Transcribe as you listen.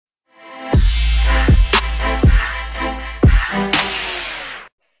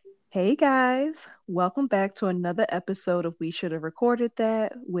Hey guys, welcome back to another episode of We Should Have Recorded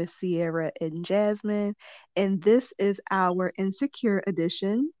That with Sierra and Jasmine. And this is our Insecure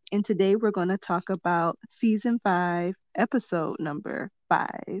edition. And today we're going to talk about season 5, episode number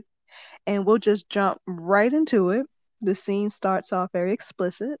 5. And we'll just jump right into it. The scene starts off very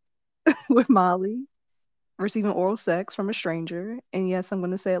explicit with Molly receiving oral sex from a stranger. And yes, I'm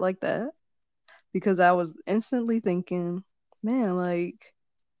going to say it like that because I was instantly thinking, man, like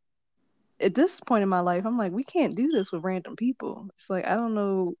at this point in my life, I'm like, we can't do this with random people. It's like I don't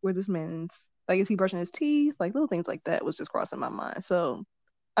know where this man's like, is he brushing his teeth? Like little things like that was just crossing my mind. So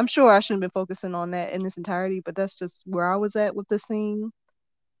I'm sure I shouldn't have been focusing on that in its entirety, but that's just where I was at with this scene.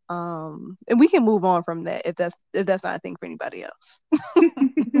 And we can move on from that if that's not a thing for anybody else.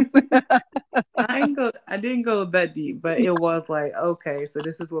 I didn't go that deep, but it was like, okay, so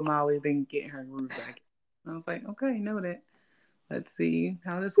this is what Molly been getting her groove back. I was like, okay, know that. Let's see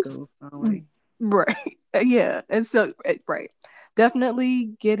how this goes, Molly. Right. Yeah. And so right.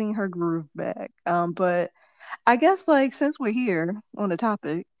 Definitely getting her groove back. But I guess like since we're here on the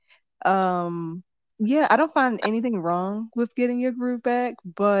topic, Um, yeah, I don't find anything wrong with getting your groove back,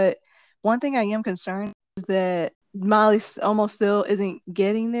 but one thing I am concerned is that almost still isn't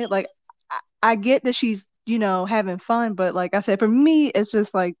getting it. Like, I get that she's, having fun, but like I said, for me, it's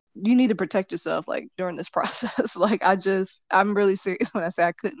just like you need to protect yourself, like during this process. Like, I'm really serious when I say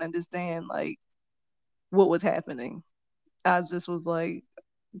I couldn't understand like what was happening. I just was like,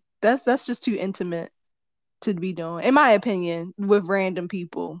 that's just too intimate to be doing, in my opinion, with random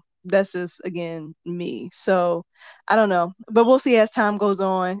people. That's just again me. So I don't know, but we'll see as time goes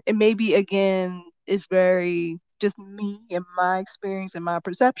on. And maybe again, it's very just me and my experience and my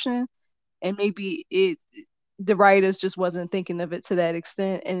perception, and maybe the writers just wasn't thinking of it to that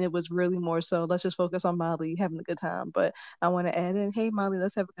extent, and it was really more so let's just focus on Molly having a good time. But I want to add in, hey Molly,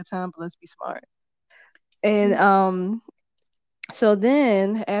 let's have a good time, but let's be smart. And Yeah. so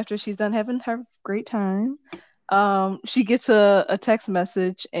then after she's done having her great time, she gets a text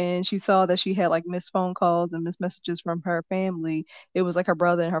message and she saw that she had like missed phone calls and missed messages from her family. It was like her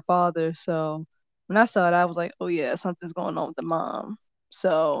brother and her father. So when I saw it, I was like, oh yeah, something's going on with the mom.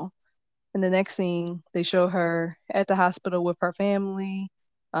 So in the next scene, they show her at the hospital with her family.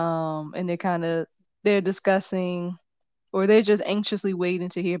 And they're discussing, or they're just anxiously waiting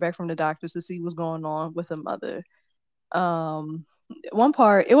to hear back from the doctors to see what's going on with the mother. um One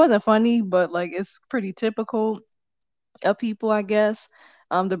part, it wasn't funny, but like it's pretty typical of people, I guess.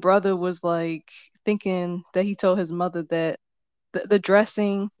 The brother was like thinking that he told his mother that the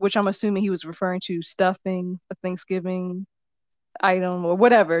dressing, which I'm assuming he was referring to stuffing, a Thanksgiving item or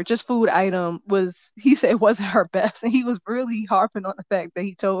whatever, just food item, was, he said, wasn't her best. And he was really harping on the fact that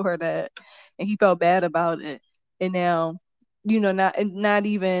he told her that and he felt bad about it. And now, not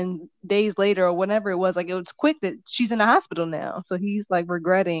even days later or whenever it was, like it was quick that she's in the hospital now. So he's like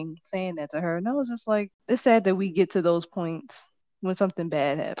regretting saying that to her. And I was just like, it's sad that we get to those points when something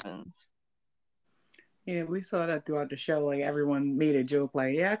bad happens. Yeah, we saw that throughout the show. Like everyone made a joke,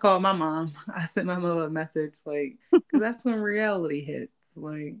 like, "Yeah, I called my mom. I sent my mother a message, like, because that's when reality hits.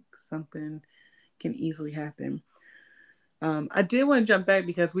 Like something can easily happen." I did want to jump back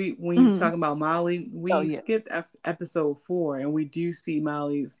because when you were Hmm. talking about Molly, Oh we yeah. skipped episode 4, and we do see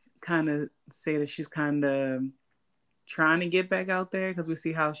Molly's kind of say that she's kind of trying to get back out there because we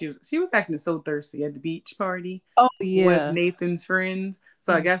see how she was acting so thirsty at the beach party Oh with yeah. Nathan's friends.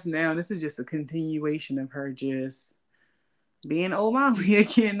 So I Mm. guess now this is just a continuation of her just being old Molly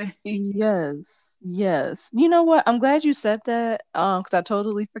again. Yes, yes. You know what? I'm glad you said that, because I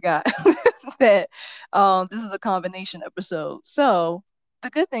totally forgot that this is a combination episode. So the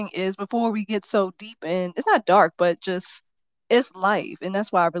good thing is, before we get so deep in, it's not dark, but just it's life, and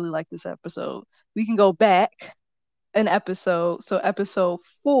that's why I really like this episode. We can go back an episode. So episode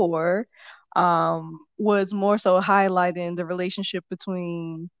 4 was more so highlighting the relationship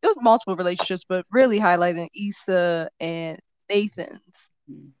between, it was multiple relationships, but really highlighting Issa and Nathan's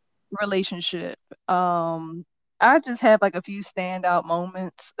relationship. Um, I just had like a few standout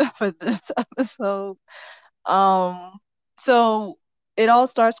moments for this episode. Um, so it all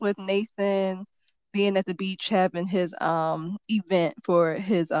starts with Nathan being at the beach having his event for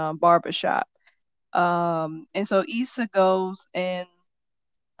his barbershop. And so Issa goes and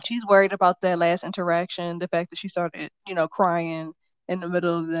she's worried about that last interaction, the fact that she started, crying in the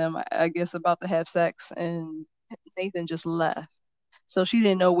middle of them, I guess, about to have sex, and Nathan just left. So she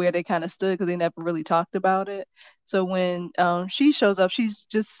didn't know where they kind of stood because they never really talked about it. So when she shows up, she's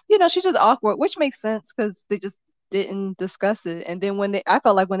just awkward, which makes sense because they just didn't discuss it. And then I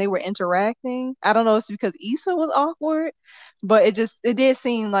felt like when they were interacting, I don't know, it's because Issa was awkward, but it did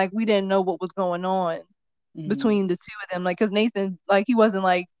seem like we didn't know what was going on Mm-hmm. between the two of them. Like, cause Nathan, like, he wasn't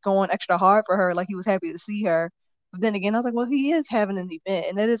like going extra hard for her, like he was happy to see her. But then again, I was like, well, he is having an event,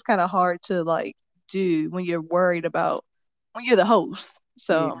 and it is kind of hard to like do when you're worried about when you're the host.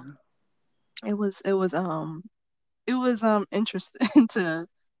 So Yeah. it was it was it was interesting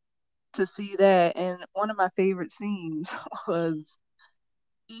to see that. And one of my favorite scenes was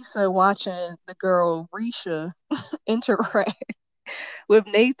Issa watching the girl Risha interact with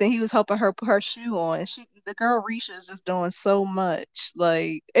Nathan. He was helping her put her shoe on. The girl Risha is just doing so much.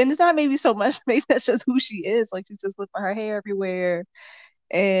 Like, and it's not maybe so much, maybe that's just who she is. Like, she's just flipping her hair everywhere.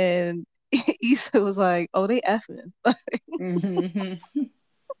 And Issa was like, oh, they effing. Mm-hmm.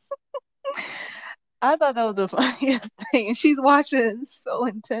 I thought that was the funniest thing. She's watching so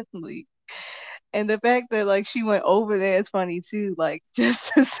intently. And the fact that like she went over there is funny too, like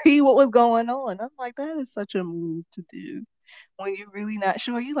just to see what was going on. I'm like, that is such a move to do when you're really not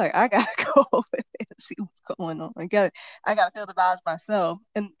sure. You like, I gotta go over there and see what's going on. I gotta feel the vibes myself.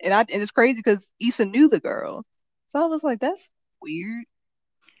 And it's crazy because Issa knew the girl, so I was like, that's weird.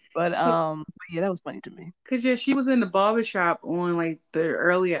 But yeah, that was funny to me. Cause yeah, she was in the barbershop on like the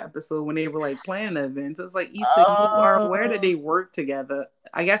earlier episode when they were like planning the event. So it's like Issa, you are aware that Oh, they work together.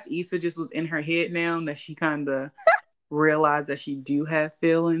 I guess Issa just was in her head now that she kind of realized that she do have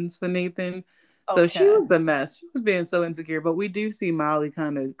feelings for Nathan. So she okay, was a mess. She was being so insecure. But we do see Molly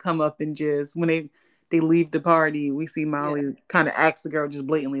kind of come up and just when they leave the party, we see yeah, Molly kind of ask the girl just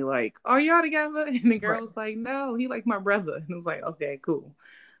blatantly like, "Are y'all together?" And the girl right, was like, "No, he like my brother." And it was like, "Okay, cool."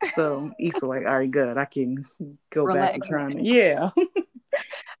 So Issa like, "All right, good. I can go back to relax. trying to yeah."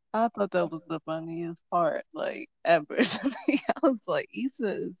 I thought that was the funniest part, like ever to me. I was like,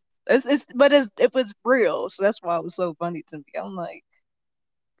 Issa, but it was real, so that's why it was so funny to me. I'm like,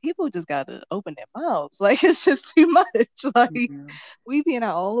 people just gotta open their mouths, like it's just too much. Like Yeah. we be in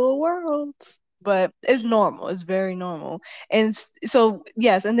our own little worlds, but it's normal. It's very normal. So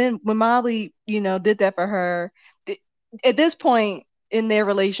yes, and then when Molly, did that for her, th- at this point in their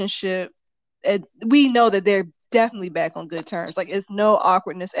relationship, we know that they're definitely back on good terms. Like it's no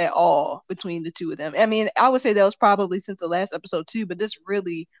awkwardness at all between the two of them. I mean, I would say that was probably since the last episode too, but this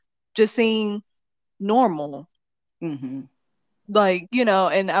really just seemed normal. Mm-hmm. Like,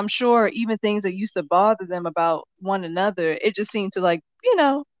 and I'm sure even things that used to bother them about one another, it just seemed to like,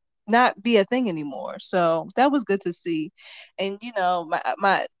 not be a thing anymore. So that was good to see. And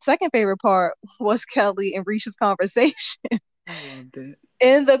my second favorite part was Kelly and Risha's conversation I loved it.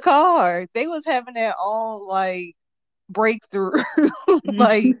 in the car. They was having their own like breakthrough,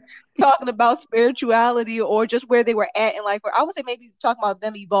 like Mm-hmm. talking about spirituality or just where they were at in life. Or I would say maybe talking about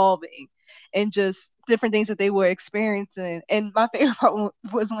them evolving and just different things that they were experiencing. And my favorite part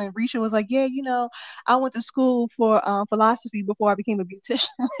was when Risha was like, "Yeah, I went to school for philosophy before I became a beautician,"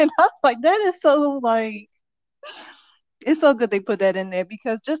 and I'm like, "That is so like." It's so good they put that in there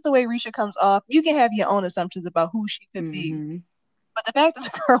because just the way Risha comes off, you can have your own assumptions about who she could be. Mm-hmm. But the fact that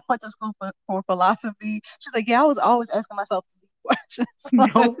the girl went to school for philosophy, she's like, yeah, I was always asking myself these questions.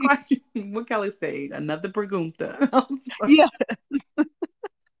 Those Like, questions. What Kelly say? Another pregunta. I was like, yeah,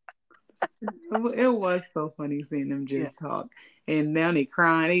 it was so funny seeing them yeah, just talk. And now they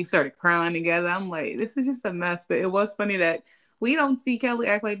crying. They started crying together. I'm like, this is just a mess. But it was funny that we don't see Kelly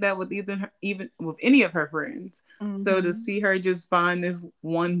act like that with even with any of her friends. So to hmm see her just find this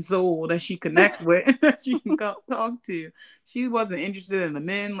one soul that she connect with, that she can talk to, she wasn't interested in the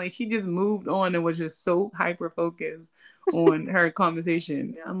men. Like she just moved on and was just so hyper focused on her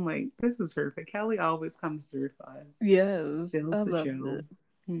conversation. I'm like, this is perfect. Kelly always comes through for us. yes, I Fills the loved show. it.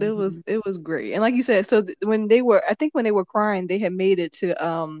 It was Mm-hmm. it was great, and like you said, so I think when they were crying, they had made it to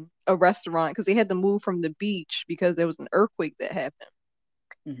a restaurant because they had to move from the beach because there was an earthquake that happened.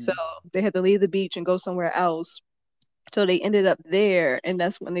 So Mm-hmm. they had to leave the beach and go somewhere else. So they ended up there, and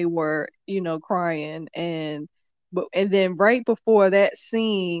that's when they were, crying. And then right before that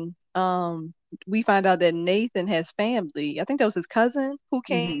scene, we find out that Nathan has family. I think that was his cousin who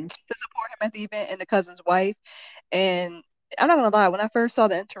came Mm-hmm. to support him at the event, and the cousin's wife. And I'm not gonna lie, when I first saw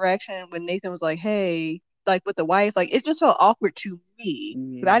the interaction when Nathan was like, "Hey," like with the wife, like it just felt awkward to me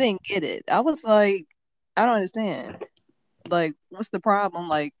because I Yeah. didn't get it. I was like, I don't understand. Like, what's the problem?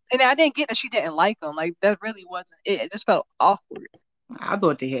 Like, and I didn't get that she didn't like him. Like, that really wasn't it. It just felt awkward. I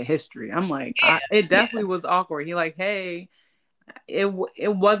thought they had history. I'm like, it Yeah, definitely was awkward. He like, hey, it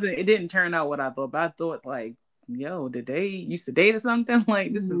wasn't. It didn't turn out what I thought. But I thought like, yo, did they used to date or something?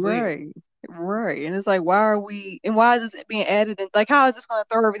 Like, this is weird. right, right. And it's like, why is it being added? And like, how is this going to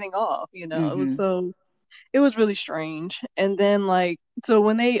throw everything off? It was Mm-hmm. so. It was really strange. And then like so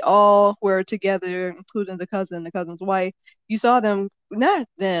when they all were together, including the cousin, the cousin's wife, you saw them not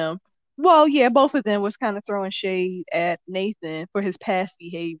them. Well, yeah, both of them was kind of throwing shade at Nathan for his past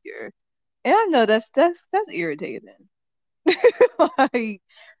behavior. And I know that's irritating. Like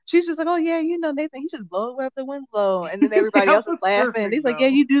she's just like, oh yeah, Nathan, he just blow wherever the wind blow, and then everybody That else is was laughing. And perfect he's like, yeah,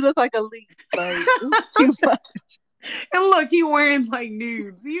 though. you do look like a leaf. Like it was too much. And look, he wearing like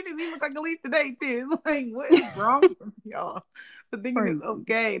nudes. He look like a leaf today too. Like, what is wrong with y'all? But thinking it's Crazy.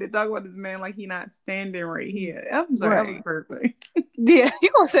 okay to talk about this man like he not standing right here. I'm sorry, that was Right. perfect. Yeah, you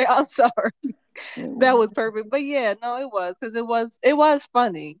gonna say I'm sorry. It That was. was perfect. But yeah, no, it was because it was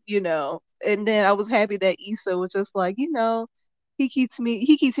funny. And then I was happy that Issa was just like, he keeps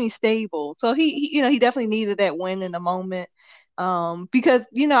me stable. So he definitely needed that win in the moment. Because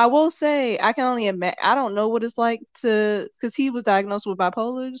I will say I can only imagine. I don't know what it's like to because he was diagnosed with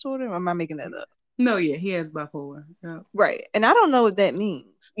bipolar disorder. Or am I making that up? No, yeah, he has bipolar. Yeah. Right. And I don't know what that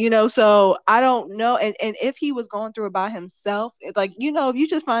means. So I don't know. And if he was going through it by himself, like, if you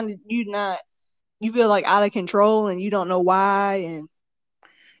just find you feel like out of control and you don't know why, and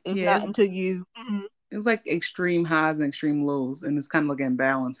it's Yeah, not until you Mhm. it's like extreme highs and extreme lows, and it's kind of like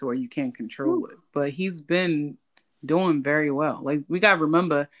imbalance where you can't control Whew. it. But he's been doing very well. Like, we gotta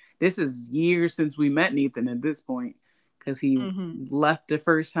remember, this is years since we met Nathan at this point, because he Mhm. left the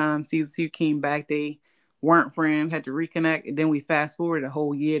first time season two came back. They weren't friends, had to reconnect, and then we fast forward a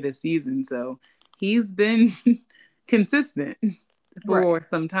whole year this season. So he's been consistent Right. for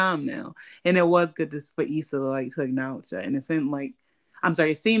some time now, and it was good for Issa to acknowledge that. And it seemed like, I'm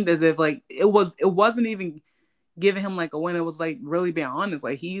sorry, it seemed as if like it wasn't even giving him like a win. It was like really being honest.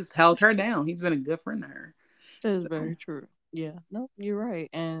 Like, he's held her down. He's been a good friend to her. That is So very true. Yeah. No, you're right.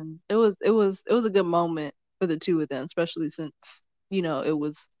 And it was a good moment for the two of them, especially since, it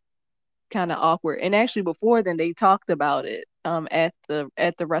was kind of awkward. And actually before then they talked about it at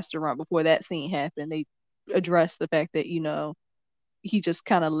the restaurant before that scene happened. They addressed the fact that, he just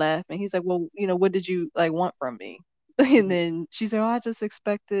kind of left and he's like, well, what did you like want from me? And then she said, oh, I just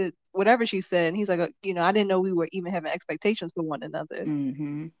expected whatever she said. And he's like, I didn't know we were even having expectations for one another. And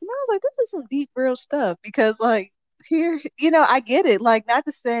mm-hmm. I was like, this is some deep, real stuff because, like, here, I get it. Like, not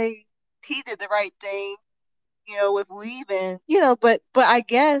to say he did the right thing, with leaving, but I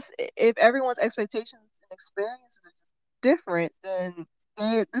guess if everyone's expectations and experiences are just different, then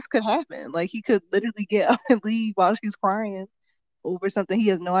this could happen. Like, he could literally get up and leave while she's crying over something he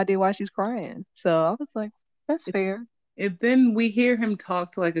has no idea why she's crying. So I was like, that's fair. And then we hear him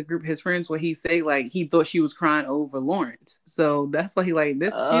talk to like a group of his friends where he say like he thought she was crying over Lawrence. So that's why he like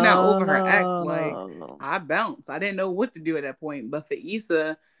this. She not over her ex. Like, Oh, I bounced. I didn't know what to do at that point. But for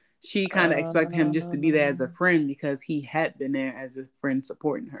Issa, she kind of expected him just to be there as a um, friend because he had been there as a friend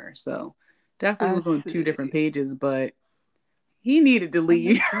supporting her. So definitely I was on two see. different pages. But he needed to That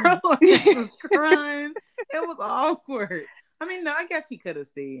leave. makes sense. Lawrence was crying. It was awkward. I mean, no, I guess he could have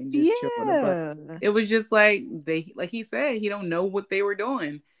stayed and just chilled with her, but Yeah. it was just like like he said, he don't know what they were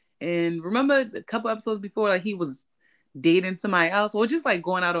doing. And remember a couple episodes before, like he was dating somebody else, or just like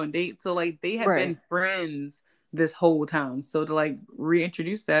going out on dates. So like they had Right. been friends this whole time. So to like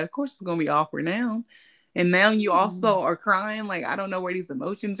reintroduce that, of course, it's gonna be awkward now. And now you Mm. also are crying. Like, I don't know where these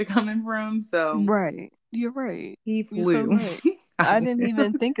emotions are coming from. So Right. You're right. he You're so flew right. out I of didn't there.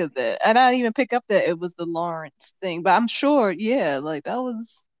 even think of that. And I didn't even pick up that it was the Lawrence thing. But I'm sure, yeah, like that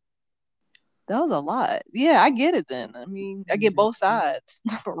was a lot. Yeah, I get it then. I mean, I get both sides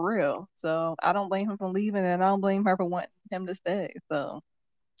for real. So I don't blame him for leaving and I don't blame her for wanting him to stay. So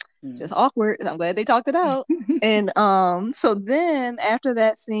just awkward. I'm glad they talked it out. And so then after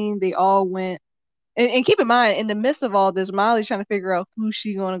that scene, they all went and keep in mind, in the midst of all this, Molly's trying to figure out who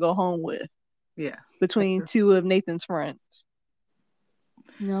she gonna go home with Yes. between two of Nathan's friends.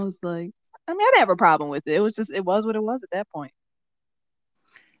 I was like, I mean, I didn't have a problem with it. It was just, it was what it was at that point.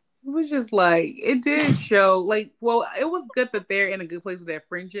 It was just like, it did show like, well, it was good that they're in a good place with their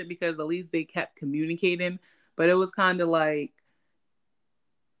friendship because at least they kept communicating. But it was kind of like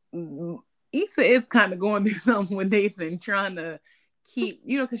Issa is kind of going through something with Nathan, trying to keep,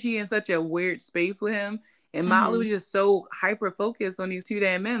 because she's in such a weird space with him. And Molly Hmm. was just so hyper focused on these two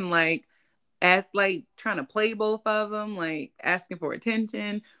damn men, like as like trying to play both of them, like asking for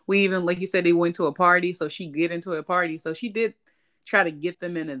attention. We even, like you said, they went to a party, so she get into a party, so she did try to get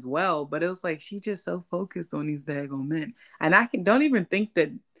them in as well. But it was like she just so focused on these daggone men, and don't even think that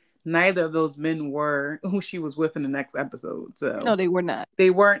neither of those men were who she was with in the next episode. No, So they were not.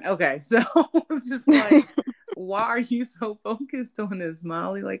 they weren't okay. So it's just like, why are you so focused on this,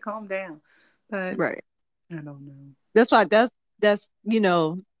 Molly? Like, calm down. But Right. I don't know. That's why that's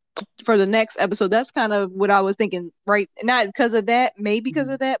for the next episode. That's kind of what I was thinking, right? Not because of that, maybe because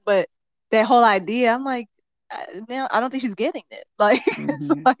of that, but that whole idea. I'm like, now I don't think she's getting it. Like, it's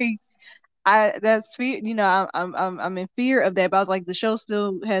Mm-hmm. like that's fear. I'm in fear of that. But I was like, the show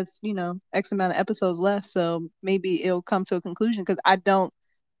still has X amount of episodes left, so maybe it'll come to a conclusion because I don't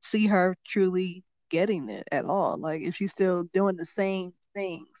see her truly getting it at all. Like, if she's still doing the same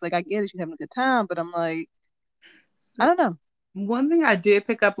things, like I get it, she's having a good time, but I'm like, I So, don't know. one thing I did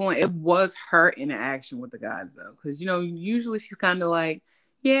pick up on, it was her interaction with the guys though, because usually she's kind of like,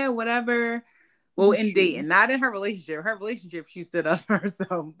 yeah, whatever. Well, That's in true. dating, not in her relationship, she stood up for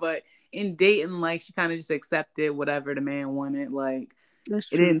herself. But in dating, like she kind of just accepted whatever the man wanted. Like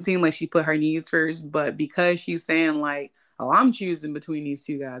That's it didn't true. seem like she put her needs first. But because she's saying like, oh, I'm choosing between these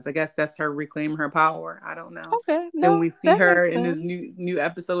two guys, I guess that's her reclaiming her power. I don't know. Okay, Then no, we see that her makes in this sense. new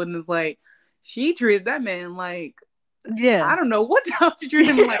episode, and it's like she treated that man like Yeah. I don't know what the hell she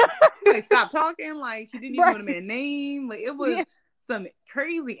treated him like. She like stopped talking, like she didn't even know the Right. man's name. Like it was Yeah. some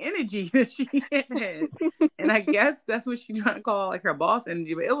crazy energy that she had. And I guess that's what she trying to call like her boss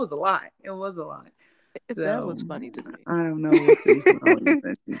energy, but it was a lot. It was a lot. That So was funny to me. I don't know what's the reason Molly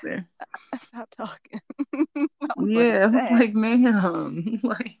that she's there. Stop talking. I was like, Yeah, what's I was that? like, ma'am,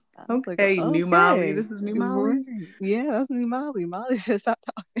 like, I was like, okay, new Molly. okay. This is new Right. Molly. Yeah, that's new Molly. Molly said stop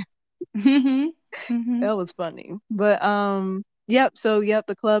talking. Mm-hmm. Mm-hmm. That was funny. But yep, so yep,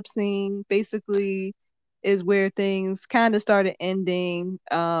 the club scene basically is where things kind of started ending.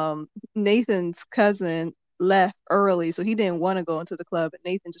 Nathan's cousin left early, so he didn't want to go into the club, and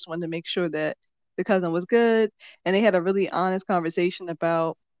Nathan just wanted to make sure that the cousin was good. And they had a really honest conversation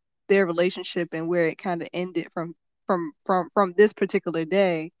about their relationship and where it kind of ended from this particular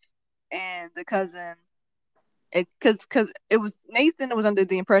day. And the cousin, because it was Nathan was under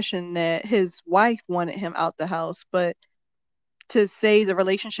the impression that his wife wanted him out the house, but to say the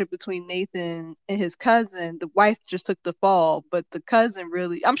relationship between Nathan and his cousin, the wife just took the fall, but the cousin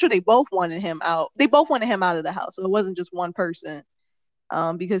really, I'm sure they both wanted him out. They both wanted him out of the house, so it wasn't just one person.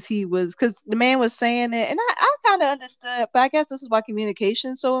 Because the man was saying it, and I kind of understood, but I guess this is why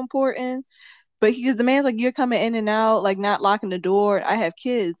communication is so important. But because the man's like, you're coming in and out, like not locking the door. I have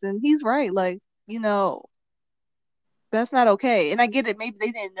kids, and he's right. Like, you know, that's not okay. And I get it. Maybe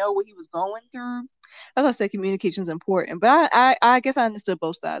they didn't know what he was going through. As I said, communication is important. But I guess I understood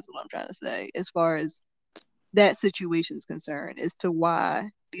both sides of what I'm trying to say as far as that situation is concerned as to why,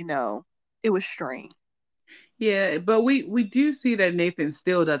 it was strained. Yeah, but we do see that Nathan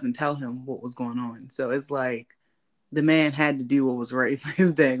still doesn't tell him what was going on. So it's like the man had to do what was right for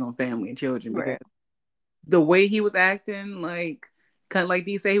his daggone family and children because Right. the way he was acting, like kind of like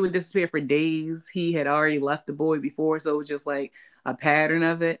they say he would disappear for days. He had already left the boy before, so it was just like a pattern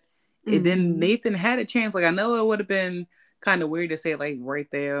of it. And then Mm-hmm. Nathan had a chance. Like I know it would have been kind of weird to say like right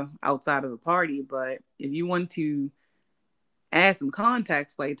there outside of the party, but if you want to add some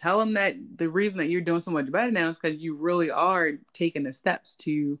context, like tell him that the reason that you're doing so much better now is because you really are taking the steps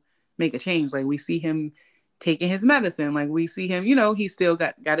to make a change. Like we see him taking his medicine, like we see him, he's still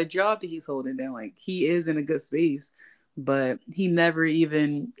got a job that he's holding down. Like he is in a good space, but he never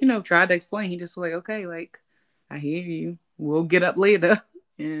even, tried to explain. He just was like, okay, like I hear you. We'll get up later.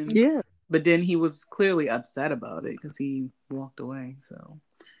 And Yeah. but then he was clearly upset about it because he walked away. So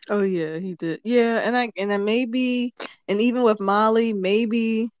Oh yeah, he did. Yeah, and then maybe, and even with Molly,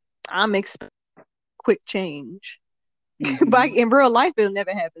 maybe I'm expecting quick change. But mm-hmm. in real life, it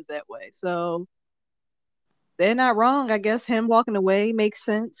never happens that way. So they're not wrong. I guess him walking away makes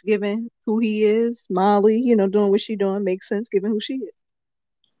sense given who he is. Molly, doing what she doing makes sense given who she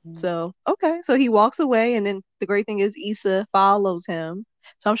is. So okay, so he walks away, and then the great thing is Issa follows him.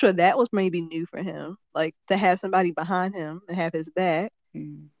 So I'm sure that was maybe new for him, like to have somebody behind him and have his back.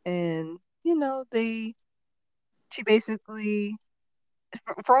 Mm-hmm. And she basically,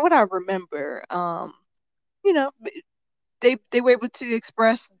 from what I remember, you know, they were able to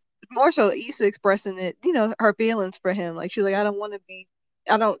express more so Issa expressing it, her feelings for him. Like she's like, I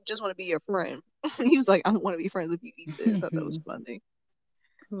don't just want to be your friend. He was like, I don't want to be friends with you either. I thought that was funny.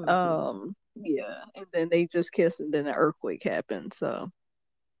 Cool. Yeah, and then they just kissed, and then an earthquake happened. So,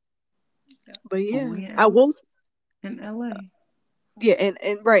 but yeah, Only I will. in LA. Yeah, and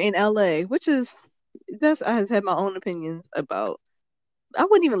right in LA, which is that's I have my own opinions about. I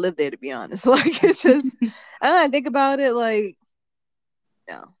wouldn't even live there to be honest. Like it's just I think about it like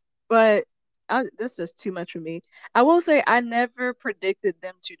no, but that's just too much for me. I will say I never predicted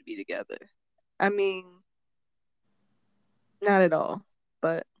them two to be together. I mean, not at all.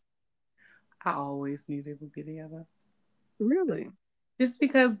 But I always knew they would be together. really, Just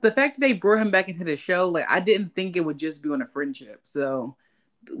because the fact that they brought him back into the show, like I didn't think it would just be on a friendship. So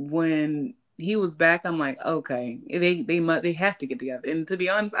when he was back, I'm like, okay, they have to get together. And to be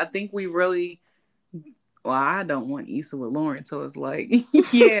honest, I think we really, well, I don't want Issa with Lauren, so it's like,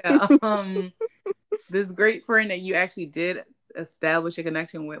 yeah, this great friend that you actually did establish a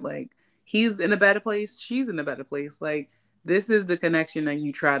connection with, like, he's in a better place, she's in a better place. Like, this is the connection that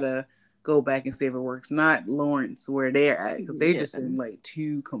you try to go back and see if it works, not Lawrence where they're at, because they're Yeah. just in like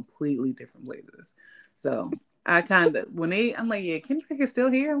two completely different places. So I kind of, when I'm like, yeah, Kendrick is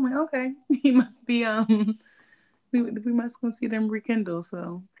still here. I'm like, okay, he must be we must go see them rekindle.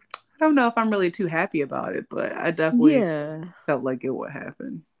 So I don't know if I'm really too happy about it, but I definitely Yeah. felt like it would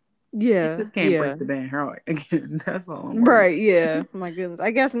happen. They Yeah. just can't Yeah. break the band heart again. That's all I'm worried. Right, yeah. My goodness. I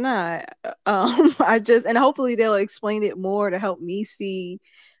guess not. I just and hopefully they'll explain it more to help me see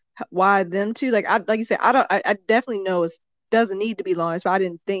why them two. Like you said, I definitely know it doesn't need to be Lawrence, but I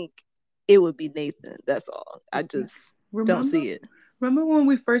didn't think it would be Nathan. That's all. I just don't Remember, see it. remember when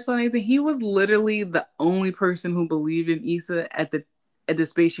we first saw Nathan? He was literally the only person who believed in Issa at the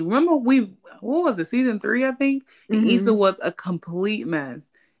spaceship. Remember what was it, season 3, I think? And Issa Hmm. was a complete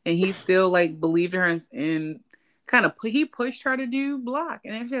mess. And he still like believed in her and kind of he pushed her to do block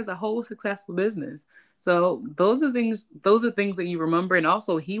and actually has a whole successful business. So those are things that you remember. And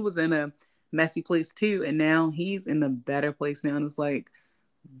also he was in a messy place too. And now he's in a better place now. And it's like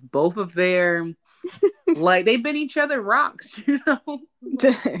both of their like they've been each other rocks, you know? Like,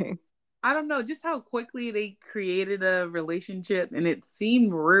 Dang. I don't know, just how quickly they created a relationship and it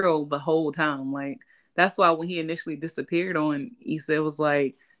seemed real the whole time. Like, that's why when he initially disappeared on Issa, it was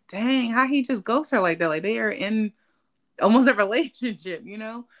like, dang, how he just ghost her like that? Like, they are in almost a relationship, you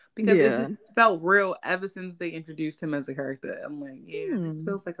know? Because it Yeah. just felt real ever since they introduced him as a character. I'm like, yeah, this Hmm.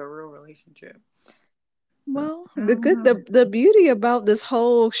 feels like a real relationship. So, Well, I don't know. the beauty about this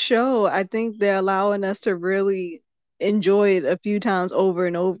whole show, I think they're allowing us to really enjoy it a few times over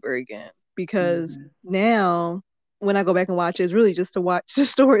and over again because Mm-hmm. now when I go back and watch it, it's really just to watch the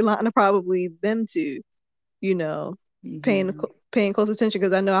storyline of probably them two, you know, Yeah. paying close attention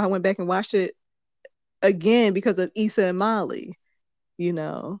because I know I went back and watched it again because of Issa and Molly, you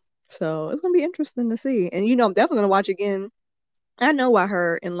know. So it's gonna be interesting to see. And I'm definitely gonna watch again. I know why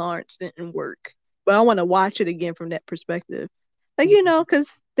her and Lawrence didn't work, but I want to watch it again from that perspective. Like,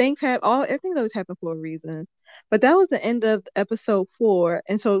 because things have everything always happen for a reason. But that was the end of episode 4.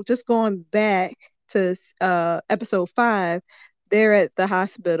 And so just going back to episode 5, they're at the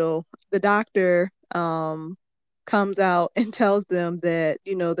hospital. The doctor comes out and tells them that,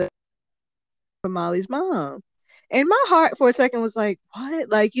 that for Molly's mom. And my heart for a second was like, what?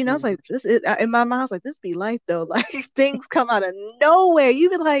 Like, I was like, this is in my mind, I was like, this be life though. Like things come out of nowhere. You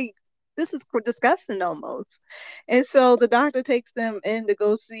be like, this is disgusting almost. And so the doctor takes them in to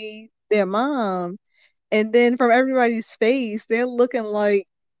go see their mom. And then from everybody's face, they're looking like,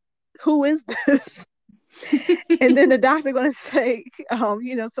 who is this? And then the doctor gonna say,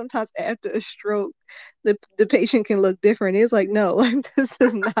 sometimes after a stroke, the patient can look different. It's like, no, like this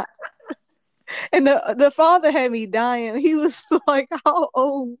is not. And the father had me dying. He was like, "How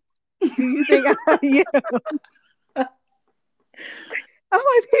old do you think I am?" I'm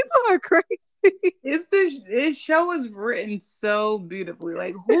like, "People are crazy." This show is written so beautifully.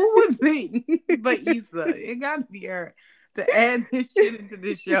 Like, who would think but Issa? It gotta be her to add this shit into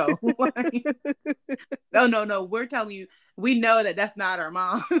the show. Like, oh no, we're telling you, we know that that's not our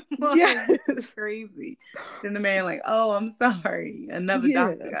mom. Like, this is Yes. crazy. Then the man like, oh, I'm sorry, another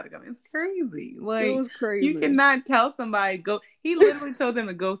doctor Yeah. got to come. It's crazy. It Like, was you crazy. cannot tell somebody go. He literally told them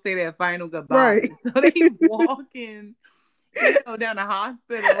to go say their final Right. goodbyes. So they walk in, down the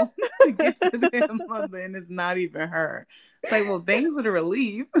hospital to get to their mother, and it's not even her. It's like, well, thanks for the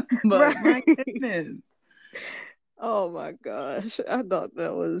relief, but my Right. goodness. Oh my gosh. I thought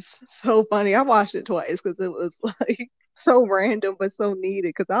that was so funny. I watched it twice because it was like so random but so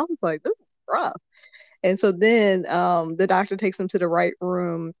needed because I was like, this is rough. And so then the doctor takes him to the right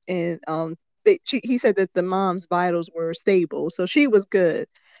room and he said that the mom's vitals were stable. So she was good.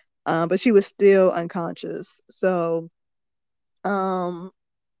 But she was still unconscious. So there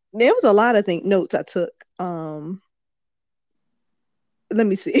was a lot of notes I took. Let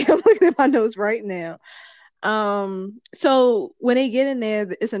me see. I'm looking at my notes right now. So when they get in there,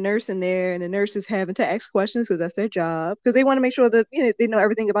 it's a nurse in there, and the nurse is having to ask questions because that's their job because they want to make sure that they know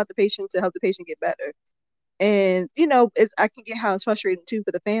everything about the patient to help the patient get better. And I can get how it's frustrating too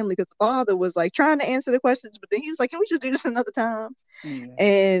for the family because the father was like trying to answer the questions, but then he was like, "Can we just do this another time?" Yeah.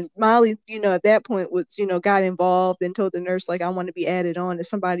 And Molly, at that point was, got involved and told the nurse like, "I want to be added on as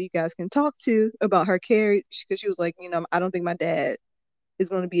somebody you guys can talk to about her care," because she was like, "I don't think my dad is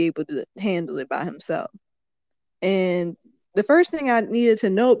going to be able to handle it by himself." And the first thing I needed to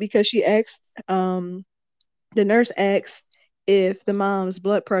note, because she asked, the nurse asked if the mom's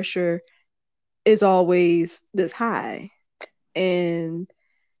blood pressure is always this high. And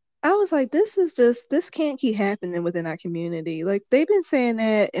I was like, this can't keep happening within our community. Like, they've been saying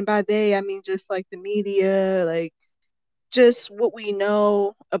that, and by they, I mean just like the media, like just what we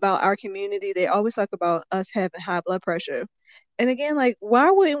know about our community. They always talk about us having high blood pressure. And again, like,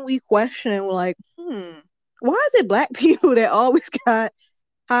 why wouldn't we question, like, why is it black people that always got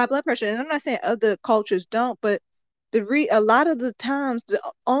high blood pressure? And I'm not saying other cultures don't, but a lot of the times the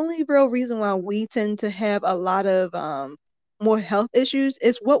only real reason why we tend to have a lot of more health issues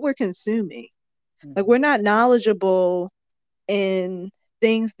is what we're consuming. Like, Mm-hmm. we're not knowledgeable in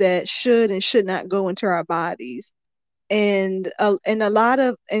things that should and should not go into our bodies. And a lot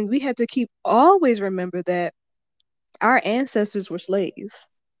of, and we have to keep always remember that our ancestors were slaves.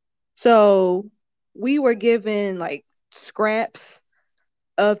 So we were given like scraps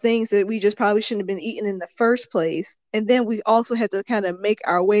of things that we just probably shouldn't have been eating in the first place. And then we also had to kind of make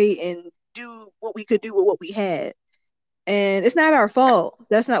our way and do what we could do with what we had. And it's not our fault.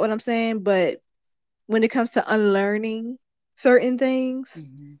 That's not what I'm saying. But when it comes to unlearning certain things,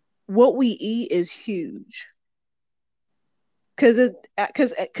 Mm-hmm. what we eat is huge. Because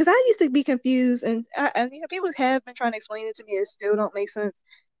I used to be confused, and people have been trying to explain it to me. It still don't make sense.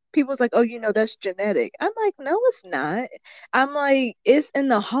 People's like, oh, that's genetic. I'm like, no, it's not. I'm like, it's in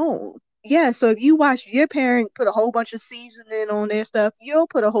the home. Yeah, so if you watch your parent put a whole bunch of seasoning on their stuff, you'll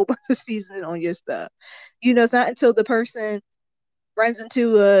put a whole bunch of seasoning on your stuff. It's not until the person runs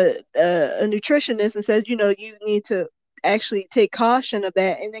into a nutritionist and says, you need to actually take caution of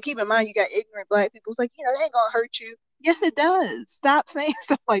that. And then keep in mind, you got ignorant black people. It's like, that ain't gonna hurt you. Yes, it does. Stop saying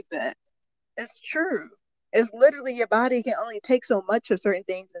stuff like that. It's true. It's literally your body can only take so much of certain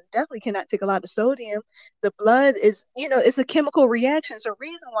things and definitely cannot take a lot of sodium. The blood is, it's a chemical reaction. It's a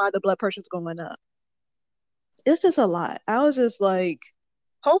reason why the blood pressure's going up. It's just a lot. I was just like,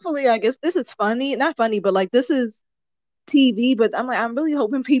 hopefully, I guess this is funny. Not funny, but like this is TV. But I'm like, I'm really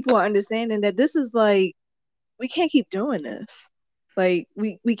hoping people are understanding that this is like, we can't keep doing this. Like,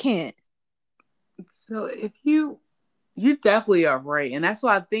 we can't. So if you definitely are right. And that's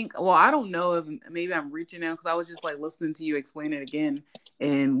why I think, well, I don't know if maybe I'm reaching out because I was just like listening to you explain it again.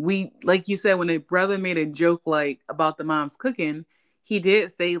 And we, like you said, when a brother made a joke like about the mom's cooking, he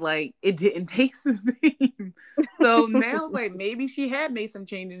did say like it didn't taste the same. So now it's like maybe she had made some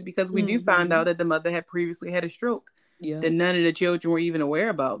changes because we do find Mm-hmm. out that the mother had previously had a stroke that Yep. none of the children were even aware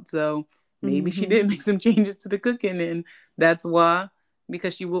about. So maybe she Mm-hmm. did make some changes to the cooking, and that's why,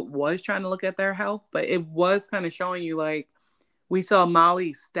 because she was trying to look at their health, but it was kind of showing you like we saw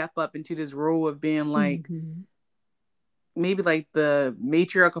Molly step up into this role of being like Mm-hmm. maybe like the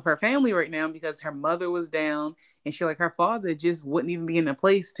matriarch of her family right now because her mother was down and she like her father just wouldn't even be in a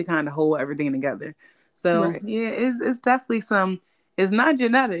place to kind of hold everything together. So Right. yeah, it's definitely some. It's not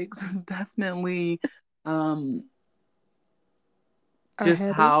genetics. It's definitely um Our just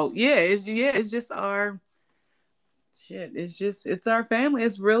how habits. it's just our shit. It's our family.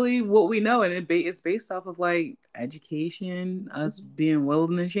 It's really what we know, and it's based off of like education, us being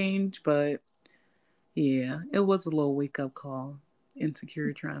willing to change. But yeah, it was a little wake up call.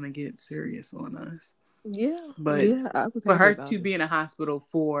 Insecure trying to get serious on us, Yeah, but yeah, I was for happy her about to it. be in a hospital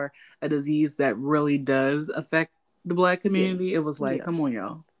for a disease that really does affect the Black Yeah, community, it was like, yeah, come on,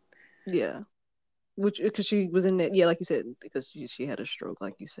 y'all. yeah. Which, because she was in that, yeah, like you said, because she had a stroke,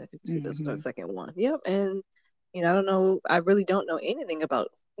 like you said. You said this was her Hmm. second one. Yep, and I don't know. I really don't know anything about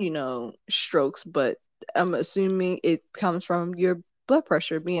strokes, but I'm assuming it comes from your blood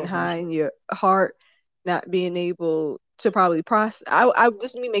pressure being Oh, for high sure. and your heart not being able to probably process. I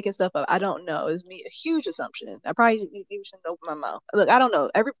just me making stuff up. I don't know. It's me a huge assumption. I probably even shouldn't open my mouth. Look, I don't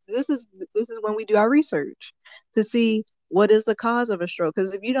know. This is when we do our research to see what is the cause of a stroke.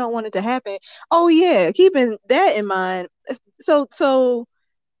 Because if you don't want it to happen, oh yeah, keeping that in mind. So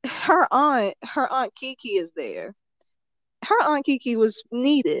her aunt Kiki is there. Her aunt Kiki was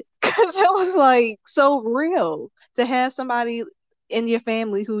needed because it was like so real to have somebody in your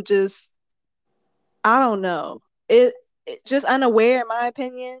family who just, I don't know, it just unaware in my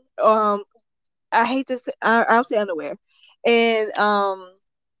opinion. I hate to say, I'll say unaware. And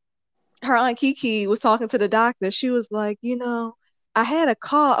her aunt Kiki was talking to the doctor. She was like, I had a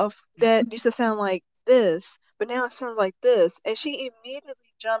cough that used to sound like this, but now it sounds like this. And she immediately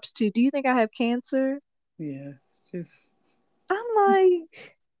jumps to, do you think I have cancer? Yes, just I'm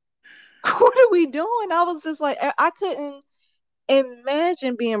like, what are we doing? I was just like, I couldn't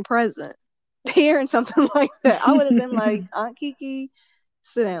imagine being present, hearing something like that. I would have been like, Aunt Kiki,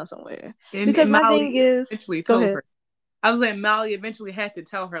 sit down somewhere. and Because my thing Molly is, eventually go told ahead. her. I was like, Molly eventually had to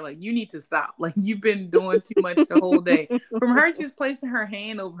tell her, like, you need to stop. Like, you've been doing too much the whole day. From her just placing her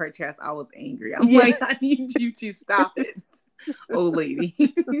hand over her chest, I was angry. I'm Yeah. like, I need you to stop it, old lady.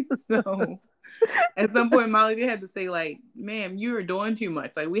 So at some point, Molly did have to say, like, ma'am, you are doing too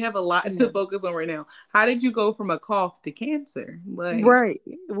much. Like, we have a lot to Yeah. focus on right now. How did you go from a cough to cancer? Like, Right.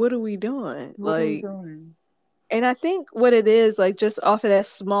 What are we doing? what are we Like, doing? and I think what it is, like, just off of that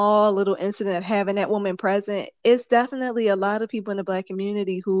small little incident of having that woman present, it's definitely a lot of people in the Black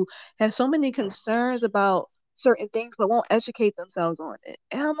community who have so many concerns about certain things but won't educate themselves on it.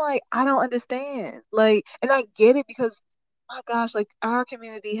 And I'm like, I don't understand. Like, and I get it because, my gosh, like, our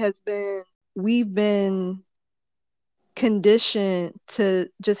community we've been conditioned to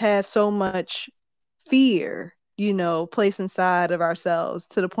just have so much fear, placed inside of ourselves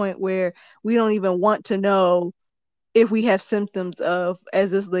to the point where we don't even want to know if we have symptoms of,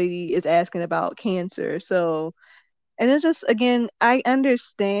 as this lady is asking about, cancer. So, and it's just, again, I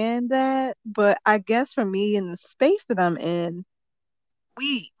understand that, but I guess for me in the space that I'm in,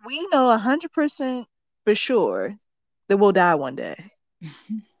 we know 100% for sure that we'll die one day.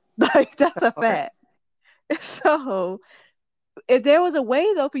 Like, that's a Hard. fact. So, if there was a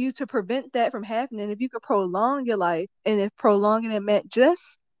way though for you to prevent that from happening, if you could prolong your life, and if prolonging it meant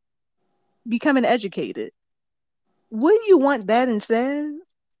just becoming educated, wouldn't you want that instead?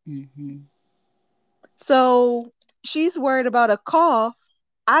 Mm-hmm. So she's worried about a cough.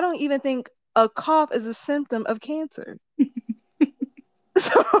 I don't even think a cough is a symptom of cancer.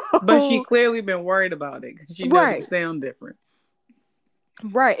 But she So clearly been worried about it because she know you right, sound different.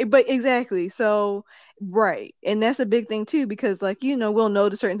 right, but exactly. So right, and that's a big thing too because, like, we'll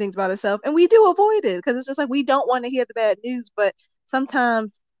notice certain things about ourselves, and we do avoid it because it's just like we don't want to hear the bad news. But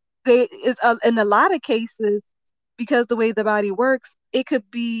sometimes they is in a lot of cases, because the way the body works, it could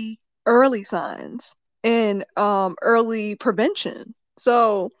be early signs and early prevention.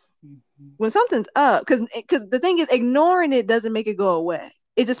 So Mm-hmm. when something's up, because the thing is, ignoring it doesn't make it go away.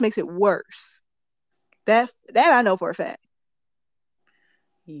 It just makes it worse. That I know for a fact.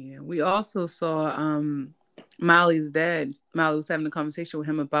 Yeah, we also saw Molly's dad. Molly was having a conversation with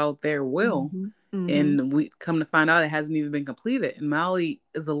him about their will, Hmm. Hmm. and we come to find out it hasn't even been completed. And Molly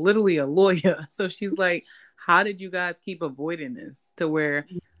is literally a lawyer, so she's like, "How did you guys keep avoiding this to where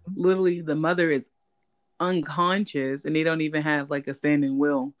literally the mother is unconscious and they don't even have like a standing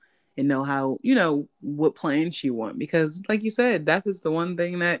will and know how what plan she want?" Because, like you said, death is the one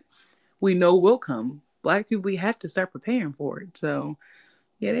thing that we know will come. Black people, we have to start preparing for it. So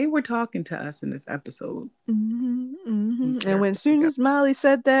yeah, they were talking to us in this episode. Hmm. Hmm. Let's get And our when, as soon together. as Molly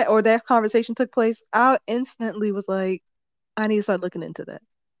said that, or that conversation took place, I instantly was like, I need to start looking into that.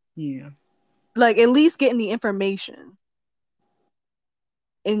 Yeah. Like, at least getting the information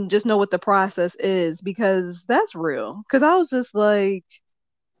and just know what the process is, because that's real. Because I was just like,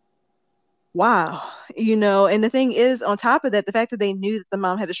 wow, and the thing is, on top of that, the fact that they knew that the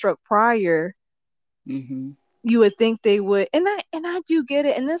mom had a stroke prior, Mm-hmm. you would think they would. And I do get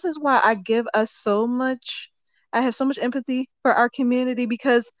it. And this is why I have so much empathy for our community,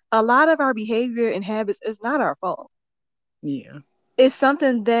 because a lot of our behavior and habits is not our fault. Yeah. It's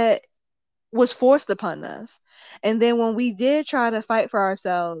something that was forced upon us. And then when we did try to fight for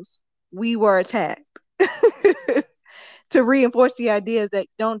ourselves, we were attacked to reinforce the idea that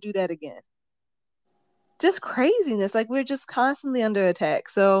don't do that again. Just craziness. Like, we're just constantly under attack.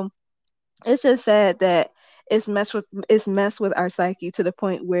 So it's just sad that it's messed with our psyche to the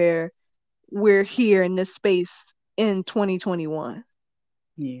point where we're here in this space in 2021.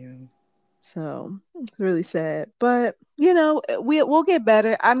 Yeah. So it's really sad, but we'll get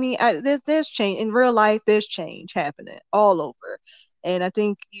better. I mean, there's change in real life. There's change happening all over, and I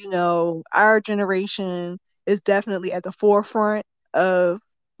think our generation is definitely at the forefront of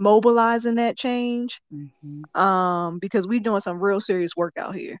mobilizing that change. Mm-hmm. Because we're doing some real serious work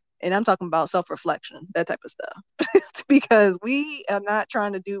out here, and I'm talking about self-reflection, that type of stuff. Because we are not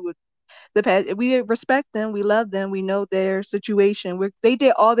trying to do what the past. We respect them, we love them, we know their situation. They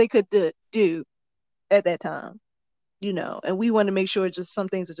did all they could do at that time, and we want to make sure just some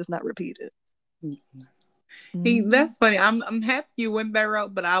things are just not repeated. Mm-hmm. Hey, Hmm. that's funny. I'm happy you went that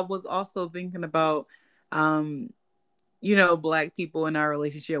route, but I was also thinking about um black people in our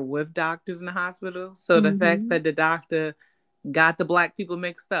relationship with doctors in the hospital. So the fact Hmm. that the doctor got the black people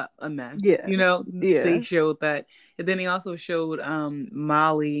mixed up, a mess. Yeah. They Yeah. showed that. And then he also showed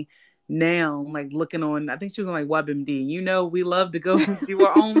Molly now like looking on, I think she was on like WebMD. We love to go do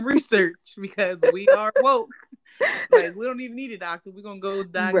our own research because we are woke. Like, we don't even need a doctor. We're gonna go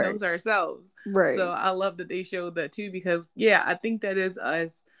Right. diagnose ourselves. So Right. I love that they showed that too, because yeah, I think that is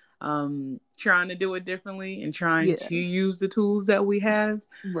us trying to do it differently and trying Yeah. to use the tools that we have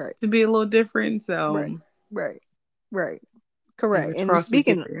Right. to be a little different. Right. So Right. Right. fingers Correct. And crossed we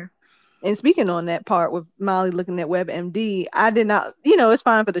get speaking there. and speaking on that part with Molly looking at WebMD, I did not, it's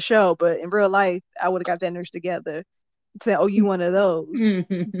fine for the show, but in real life, I would have got that nurse together saying, "Oh, you one of those."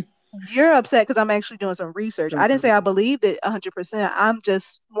 You're upset because I'm actually doing some research. I didn't say I believed it 100%. I'm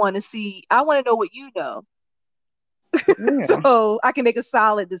just want to see. I want to know what you know, Yeah, so I can make a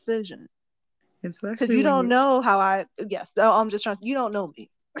solid decision. Because especially you when don't you know how I. Yes, no, I'm just trying. You don't know me.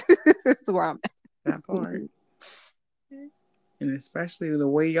 That's where I'm that at. part. And especially the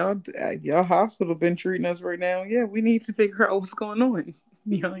way y'all hospital been treating us right now. Yeah, we need to figure out what's going on.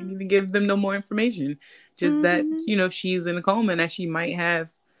 You know, ain't even give them no more information. Just that, Mm-hmm. she's in a coma and that she might have,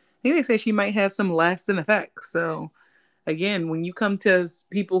 I think they say she might have some lasting effects. So again, when you come to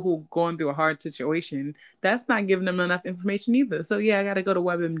people who going through a hard situation, that's not giving them enough information either. So yeah, I got to go to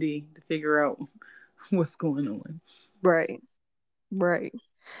WebMD to figure out what's going on. Right. Right.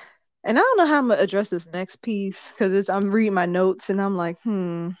 And I don't know how I'm gonna address this next piece because I'm reading my notes and I'm like,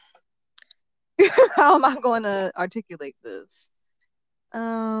 how am I going to articulate this?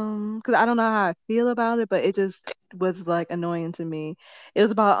 Because I don't know how I feel about it, but it just was like annoying to me. It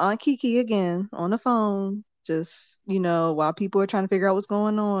was about Aunt Kiki again on the phone, just while people are trying to figure out what's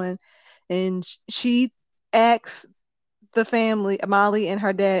going on, and she asked the family, Molly and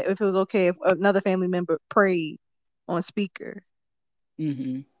her dad, if it was okay if another family member prayed on speaker.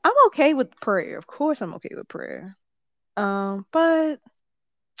 Mm-hmm. I'm okay with prayer, of course, I'm okay with prayer. But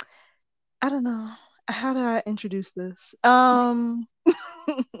I don't know. How do I introduce this?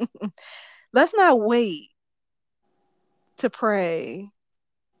 Let's not wait to pray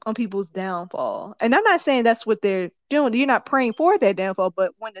on people's downfall. And I'm not saying that's what they're doing. You're not praying for their downfall,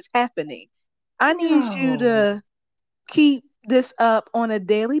 but when it's happening, I need you No. to keep this up on a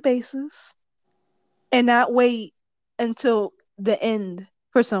daily basis and not wait until the end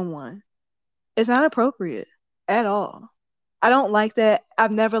for someone. It's not appropriate at all. I don't like that.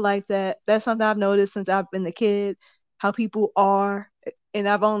 I've never liked that. That's something I've noticed since I've been a kid, how people are. And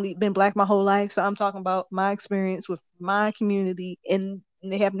I've only been black my whole life. So I'm talking about my experience with my community and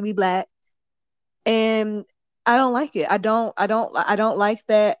they happen to be black. And I don't like it. I don't like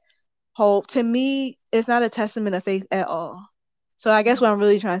that whole, to me, it's not a testament of faith at all. So I guess what I'm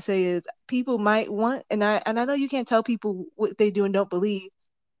really trying to say is people might want, and I know you can't tell people what they do and don't believe.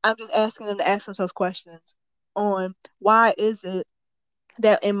 I'm just asking them to ask themselves questions on why is it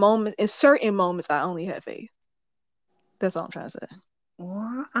that in certain moments, I only have faith. That's all I'm trying to say.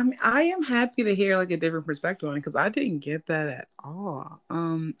 Well, I mean, I am happy to hear like a different perspective on it because I didn't get that at all.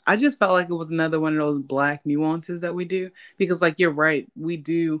 I just felt like it was another one of those black nuances that we do because, like, you're right, we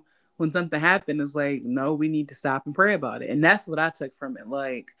do when something happens. It's like, no, we need to stop and pray about it, and that's what I took from it.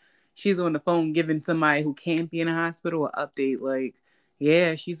 Like, she's on the phone giving somebody who can't be in a hospital an update, like,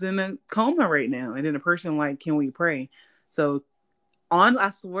 yeah, she's in a coma right now, and then the person like, can we pray? So I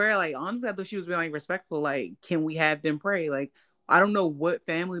swear, like honestly, I thought she was being like respectful. Like, can we have them pray? Like, I don't know what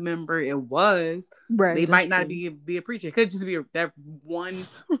family member it was. They Right, that's might not true. be a preacher. It could just be that one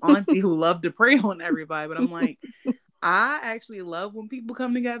auntie who loved to pray on everybody. But I'm like, I actually love when people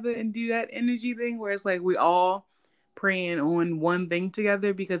come together and do that energy thing where it's like we all praying on one thing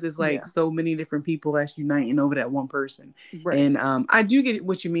together because it's like Yeah, so many different people that's uniting over that one person. right, And I do get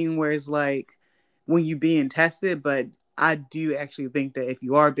what you mean where it's like when you being tested, but I do actually think that if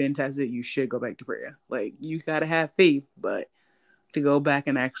you are being tested, you should go back to prayer. Like you gotta have faith, but to go back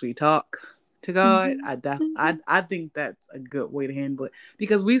and actually talk to God, hmm I think that's a good way to handle it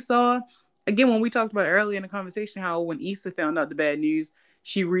because we saw again when we talked about earlier in the conversation how when Issa found out the bad news,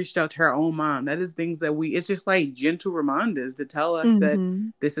 she reached out to her own mom. That is things that it's just like gentle reminders to tell us that hmm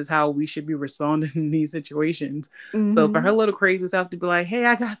this is how we should be responding in these situations. So for her hmm little crazy self to be like, "Hey,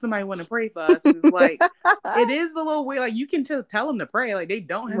 I got somebody want to pray for us," it's like it is a little weird. Like you can tell them to pray. Like they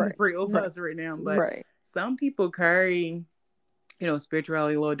don't have to right, pray over right, us right now, but right. some people carry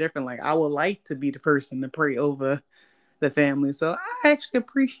spirituality a little different. Like I would like to be the person to pray over the family. So I actually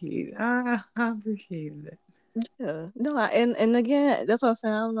appreciate it. I appreciated it. Yeah, no, and again, that's what I'm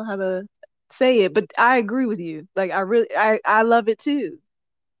saying. I don't know how to say it, but I agree with you. Like I love it too.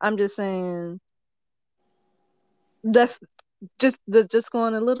 I'm just saying that's just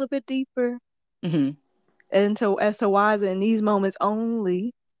going a little bit deeper Mm-hmm. into as to why is it in these moments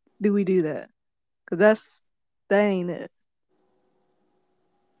only do we do that? Because that ain't it.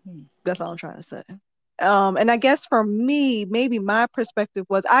 That's all I'm trying to say. And I guess for me, maybe my perspective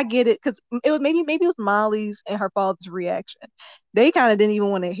was I get it because it was maybe it was Molly's and her father's reaction. They kind of didn't even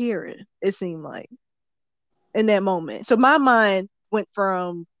want to hear it. It seemed like in that moment. So my mind went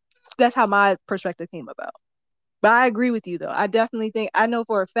from that's how my perspective came about. But I agree with you though. I definitely think I know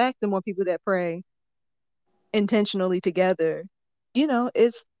for a fact the more people that pray intentionally together,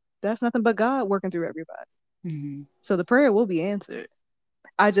 it's that's nothing but God working through everybody. Mm-hmm. So the prayer will be answered.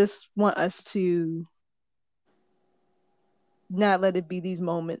 I just want us to not let it be these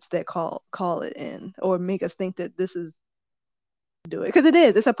moments that call it in or make us think that this is do it because it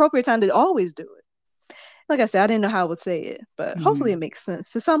is. It's appropriate time to always do it. Like I said, I didn't know how I would say it, but hopefully Mm-hmm. it makes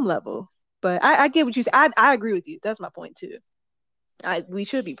sense to some level. But I get what you said. I agree with you. That's my point too. We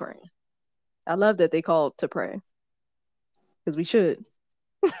should be praying. I love that they called to pray because we should.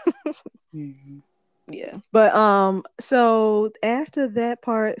 Mm-hmm. Yeah. But so after that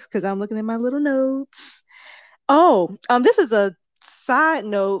part, because I'm looking at my little notes. Oh, this is a side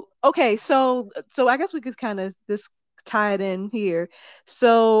note. Okay, so I guess we could kind of this tie it in here.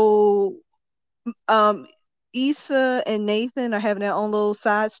 So um Issa and Nathan are having their own little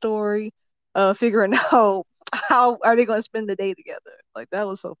side story, figuring out how are they gonna spend the day together. Like that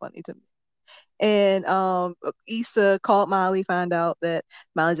was so funny to me. And Issa called Molly, find out that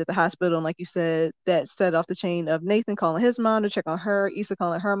Molly's at the hospital, and like you said, that set off the chain of Nathan calling his mom to check on her, Issa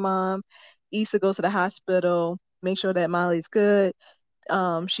calling her mom. Issa goes to the hospital, make sure that Molly's good.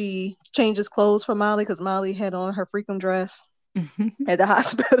 She changes clothes for Molly because Molly had on her freakum dress at the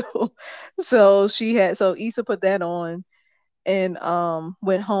hospital. So Issa put that on and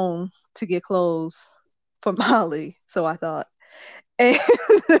went home to get clothes for Molly. So I thought. And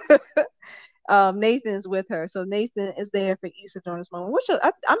Nathan's with her. So Nathan is there for Issa during this moment, which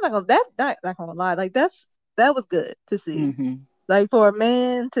I'm not gonna not gonna lie. Like that was good to see. Mm-hmm. Like for a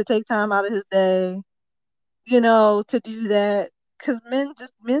man to take time out of his day, to do that. Cause men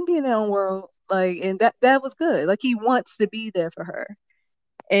be in their own world. Like and that was good. Like he wants to be there for her.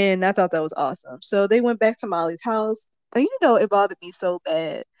 And I thought that was awesome. So they went back to Molly's house. And it bothered me so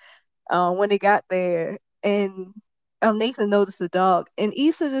bad when they got there and Nathan noticed the dog and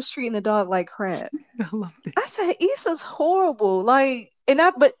Issa just treating the dog like crap. I loved it. I said Issa's horrible. Like,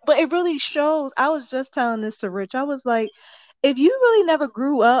 but it really shows. I was just telling this to Rich. I was like, if you really never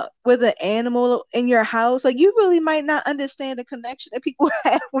grew up with an animal in your house, like you really might not understand the connection that people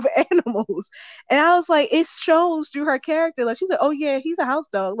have with animals. And I was like, it shows through her character. Like she's like, oh yeah, he's a house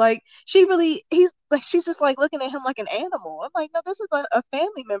dog. Like he's like she's just like looking at him like an animal. I'm like, no, this is a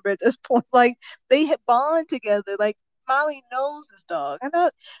family member at this point. Like they had bond together. Like Molly knows this dog. And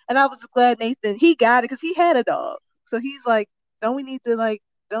I was glad Nathan he got it because he had a dog. So he's like, don't we need to like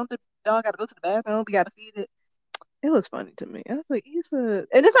don't the dog got to go to the bathroom? We got to feed it. It was funny to me. I was like, Issa,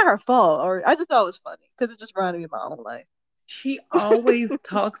 and it's not her fault, or I just thought it was funny because it just reminded me of my own life. She always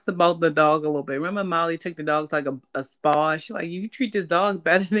talks about the dog a little bit. Remember, Molly took the dog to like a spa. She like, you treat this dog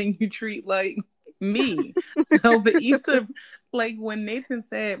better than you treat like me. So, but Issa, like when Nathan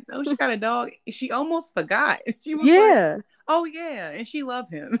said, "Oh, she got a dog," she almost forgot. She was like, Yeah, "Oh yeah," and she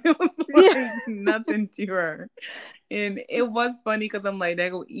loved him. It was yeah, like nothing to her, and it was funny because I'm like, that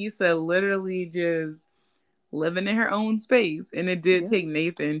go Issa literally just living in her own space. And it did yeah. take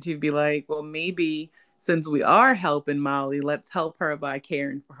Nathan to be like, well, maybe since we are helping Molly, let's help her by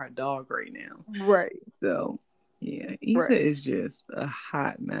caring for her dog right now. Right, So, yeah, Issa right. is just a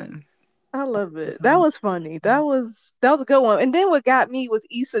hot mess. I love it. That was funny. That was a good one. And then what got me was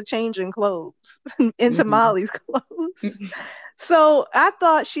Issa changing clothes into Mm-hmm. Molly's clothes. So I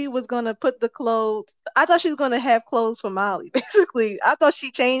thought she was gonna put the clothes. I thought she was gonna have clothes for Molly. Basically, I thought she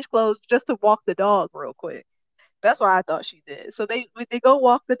changed clothes just to walk the dog real quick. That's what I thought she did. So they go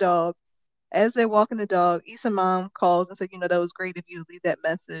walk the dog. As they're walking the dog, Issa mom calls and said, that was great if you leave that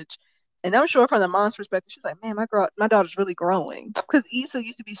message. And I'm sure from the mom's perspective, she's like, man, my daughter's really growing. Because Issa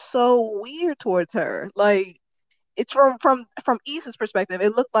used to be so weird towards her. Like it's from Issa's perspective,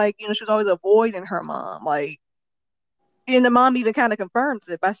 it looked like, she was always avoiding her mom. Like and the mom even kind of confirms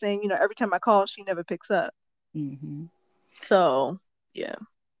it by saying, every time I call, she never picks up. Mm-hmm. So yeah.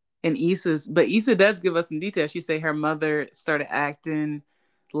 And but Issa does give us some details. She say her mother started acting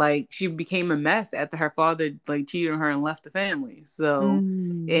like she became a mess after her father like cheated on her and left the family. So,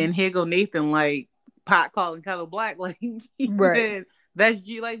 Mm, and here go Nathan like pot calling Kettle Black, like he right. said that's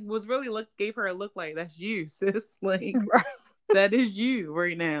you. Like was really gave her a look like that's you, sis. Like Right. that is you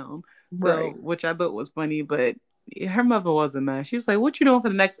right now. So, Right. which I thought was funny, but her mother was a mess. She was like, "What you doing for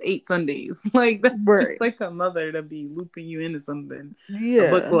the next 8 Sundays?" Like that's just Right. like a mother to be looping you into something, a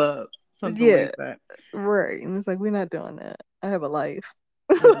book Yeah. club, something Yeah. like that. Right. And it's like, we're not doing that. I have a life.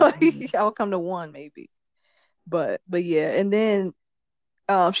 Mm-hmm. Like, I'll come to one maybe. But yeah. And then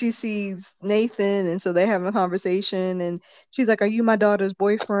she sees Nathan and so they're having a conversation and she's like, are you my daughter's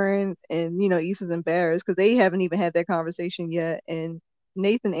boyfriend? And Issa's embarrassed because they haven't even had that conversation yet. And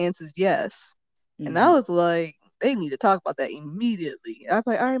Nathan answers yes. And I Mm-hmm. was like, they need to talk about that immediately. I was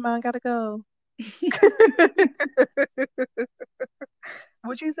like, all right, mom, gotta go.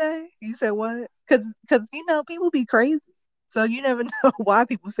 What you say? You said what? Cause people be crazy, so you never know why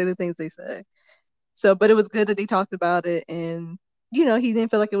people say the things they say. So, but it was good that they talked about it, and he didn't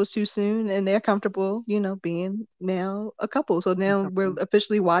feel like it was too soon, and they're comfortable, being now a couple. So A now we're couple.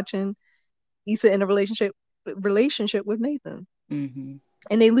 officially watching Issa in a relationship with Nathan. Mm-hmm.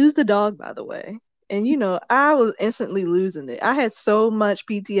 And they lose the dog, by the way. And I was instantly losing it. I had so much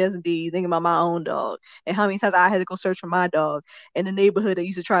PTSD thinking about my own dog and how many times I had to go search for my dog in the neighborhood that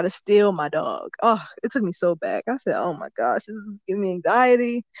used to try to steal my dog. Oh, it took me so back. I said, "Oh my gosh, this is giving me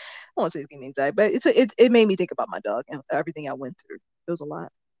anxiety." I won't say it's giving me anxiety, but it made me think about my dog and everything I went through. It was a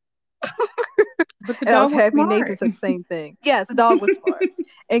lot. But the And I dog was was happy Nathan smart. said the same thing. Yes, the dog was smart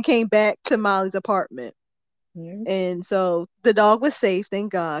and came back to Molly's apartment. Yeah. And so the dog was safe,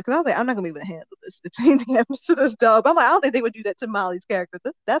 thank God. Because I was like, I'm not gonna be able to handle this if anything happens to this dog. But I'm like, I don't think they would do that to Molly's character.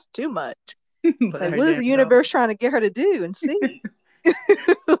 That's too much. Let Like, her what is the damn dog. universe trying to get her to do and see?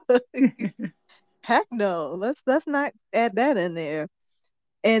 Heck no. Let's not add that in there.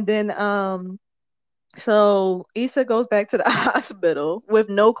 And then so Issa goes back to the hospital with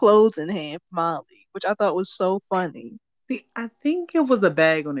no clothes in hand for Molly, which I thought was so funny. See, I think it was a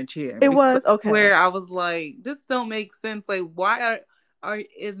bag on a chair It because was that's okay. where I was like, this don't make sense. Like, why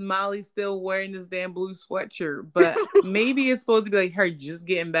is Molly still wearing this damn blue sweatshirt? But maybe it's supposed to be like her just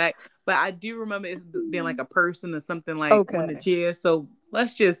getting back. But I do remember it being like a person or something like on the Okay. chair. So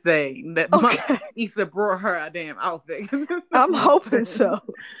let's just say that Okay. Issa brought her a damn outfit. This I'm don't make hoping sense. so.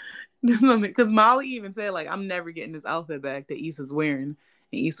 Because Molly even said like, I'm never getting this outfit back that Issa's wearing.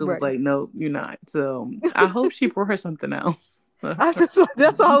 And Issa was Right. like, no, you're not. So I hope she brought her something else. That's why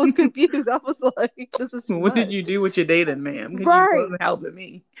I was confused. I was like, this is too What did much. you do with your data, ma'am? Because you Right. wasn't helping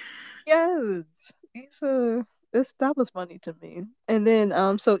me. Yes. Issa, that was funny to me. And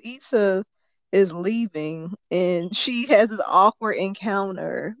then so Issa is leaving and she has this awkward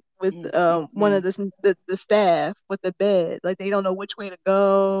encounter with one Mm-mm-mm. of the staff with the bed. Like they don't know which way to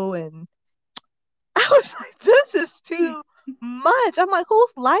go, and I was like, this is too much. I'm like,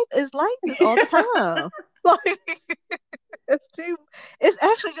 whose life is like this all the time? Like it's too it's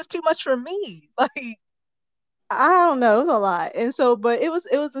actually just too much for me. Like I don't know, it was a lot. And so but it was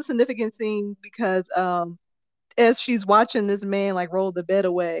a significant scene because as she's watching this man like roll the bed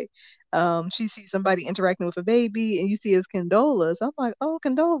away, she sees somebody interacting with a baby and you see it's Condola. So I'm like, oh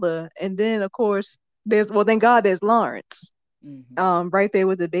Condola. And then of course thank God there's Lawrence Mm-hmm. right there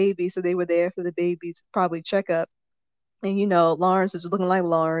with the baby. So they were there for the baby's probably checkup. And Lawrence is looking like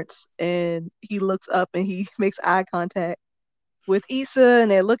Lawrence and he looks up and he makes eye contact with Issa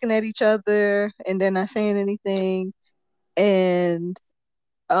and they're looking at each other and they're not saying anything. And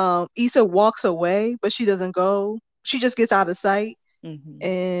Issa walks away, but she doesn't go. She just gets out of sight. Mm-hmm.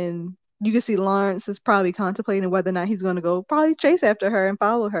 And you can see Lawrence is probably contemplating whether or not he's going to go, probably chase after her and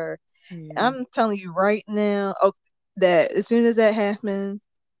follow her. Yeah. I'm telling you right now, that as soon as that happened,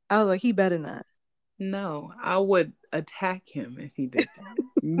 I was like, he better not. No, I would attack him if he did that.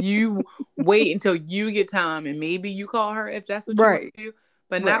 You wait until you get time and maybe you call her if that's what you want Right, to do,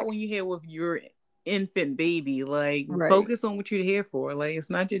 but right, not when you're here with your infant baby. Like, right, focus on what you're here for. Like, it's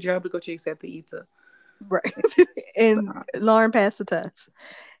not your job to go chase after Ita. right. And Lauren passed the test.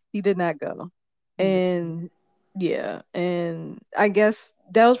 He did not go. And yeah, and I guess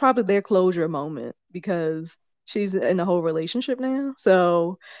that was probably their closure moment because she's in a whole relationship now.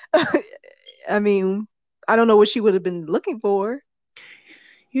 So, I mean, I don't know what she would have been looking for.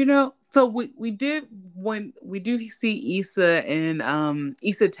 So we did when we do see Issa and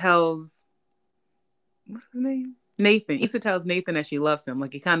Issa tells what's his name? Nathan. Issa tells Nathan that she loves him.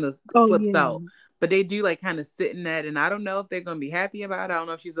 Like it kind of Oh slips yeah, out. But they do like kind of sit in that and I don't know if they're gonna be happy about it. I don't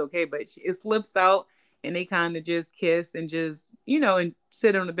know if she's okay, but it slips out and they kind of just kiss and just, and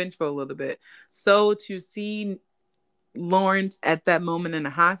sit on the bench for a little bit. So to see Lawrence at that moment in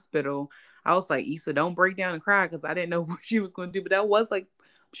the hospital, I was like, Issa, don't break down and cry because I didn't know what she was going to do. But that was like,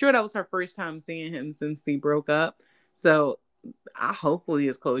 I'm sure that was her first time seeing him since they broke up. So I hopefully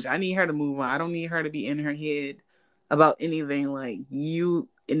it's closure. I need her to move on. I don't need her to be in her head about anything like you.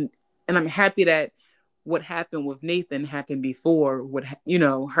 And I'm happy that what happened with Nathan happened before what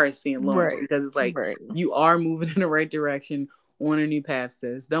her seeing Lawrence right, because it's like right. you are moving in the right direction on a new path,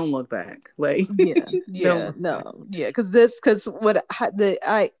 sis. Don't look back. Like Yeah, don't yeah, look back. no, yeah, because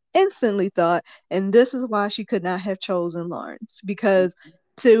I instantly thought, and this is why she could not have chosen Lawrence because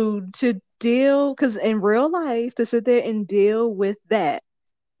to deal, because in real life to sit there and deal with that,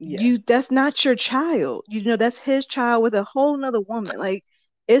 Yes. that's not your child. That's his child with a whole nother woman. Like,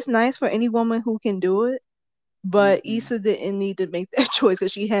 it's nice for any woman who can do it, but Mm-hmm. Issa didn't need to make that choice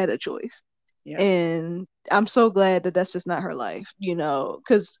because she had a choice. Yep. And I'm so glad that that's just not her life,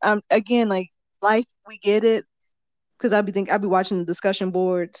 because I'm again like life, we get it. Because I'll be watching the discussion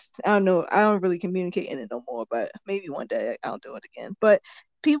boards. I don't know, I don't really communicate in it no more, but maybe one day I'll do it again. But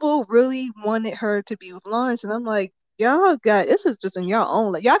people really wanted her to be with Lawrence, and I'm like, y'all got this is just in your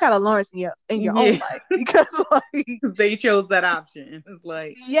own life. Y'all got a Lawrence in your own Yeah. life because like They chose that option. It's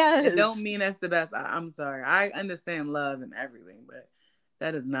like, it don't yes, mean that's the best. I'm sorry. I understand love and everything, but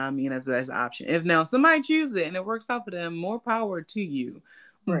that does not mean that's the best option. If now somebody chooses it and it works out for them, more power to you.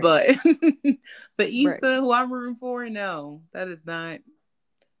 right, But for right. Issa, who I'm rooting for, no, that is not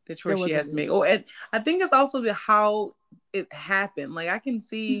the That choice she wasn't has to me. make. Oh, and I think it's also how it happened. Like I can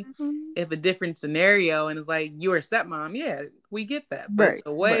see Hmm. if a different scenario and it's like you're a stepmom, yeah, we get that. But Right,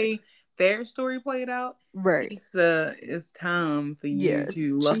 the right, way their story played out, right. it's time for you Yeah,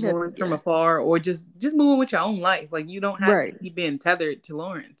 to she love had. Lawrence from Yeah, afar or just move on with your own life. Like you don't have to right. keep being tethered to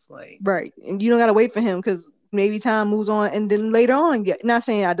Lawrence. Like Right. And you don't gotta wait for him because maybe time moves on and then later on, yeah, not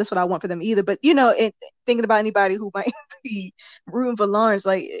saying that's what I want for them either, but thinking about anybody who might be rooting for Lawrence,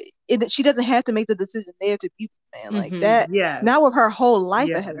 like she doesn't have to make the decision there to be with the man like that. yes. Not with her whole life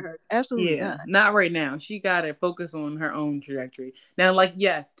ahead of her. Yes. Absolutely Yeah. not. Not right now. She gotta focus on her own trajectory. Now, like,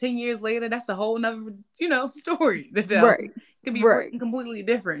 yes, 10 years later, that's a whole nother, story to tell. Right. It could be Right. completely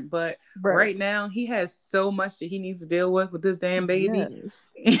different. But Right. right now, he has so much that he needs to deal with this damn baby. Yes.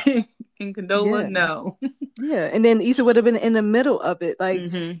 And Condola, Yeah. no. Yeah. And then Issa would have been in the middle of it. Like,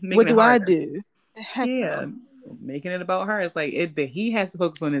 what Making it do I harder. do? Heck Yeah. no. Making it about her. It's like that he has to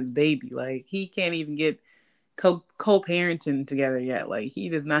focus on his baby. Like he can't even get co-parenting together yet. Like he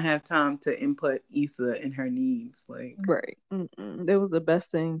does not have time to input Issa in her needs. Like, Right. Mm-mm. That was the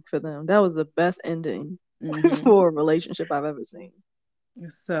best thing for them. That was the best ending hmm for a relationship I've ever seen.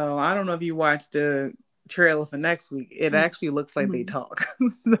 so I don't know if you watched the trailer for next week. It actually looks like they Mm-hmm. talk.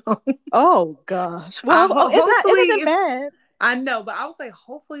 So Oh gosh. I Well, oh, it's not. It hopefully isn't it's. bad. I know, but I was like,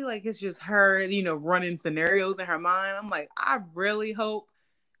 hopefully, like it's just her, running scenarios in her mind. I'm like, I really hope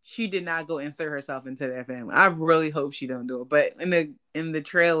she did not go insert herself into that family. I really hope she don't do it. But in the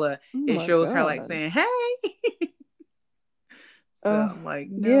trailer, Oh it my shows her like god. saying, "Hey." So Uh, I'm like,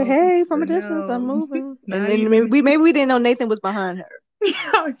 yeah. no, Hey, from a distance, I'm no, moving, and not then even. maybe we didn't know Nathan was behind her.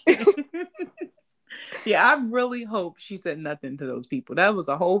 Okay. Yeah, I really hope she said nothing to those people. That was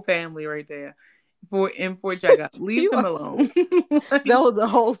a whole family right there. For Jaga, leave You them are alone. silly. That Like was the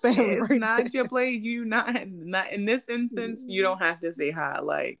whole family it's right there. not your place. You not in this instance. You don't have to say hi.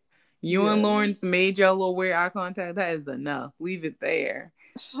 Like you and Yeah. Lawrence made your little weird eye contact. That is enough. Leave it there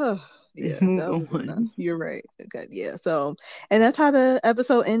and Yeah, move that was enough. on. You're right. Okay, yeah. So, and that's how the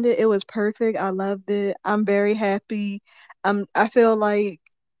episode ended. It was perfect. I loved it. I'm very happy. I feel like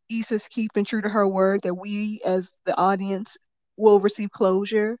Issa's keeping true to her word that we as the audience will receive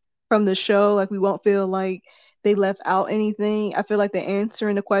closure from the show. Like we won't feel like they left out anything. I feel like they're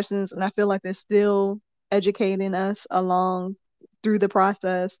answering the questions and I feel like they're still educating us along through the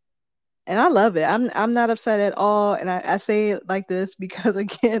process. And I love it. I'm not upset at all. And I say it like this because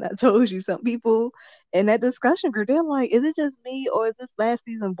again, I told you some people in that discussion group, they're like, is it just me or is this last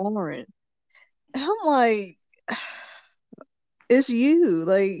season boring? And I'm like, it's you.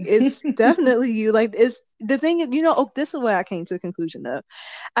 Like it's definitely you. Like it's the thing is, oh, this is where I came to the conclusion of.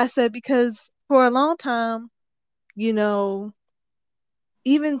 I said because for a long time, you know,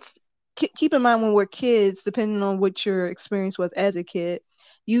 even keep in mind when we're kids, depending on what your experience was as a kid,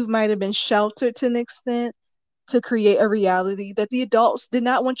 you might have been sheltered to an extent to create a reality that the adults did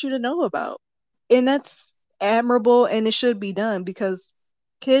not want you to know about. And that's admirable and it should be done because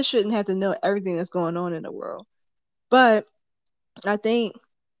kids shouldn't have to know everything that's going on in the world. But I think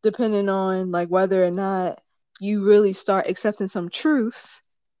depending on like whether or not you really start accepting some truths,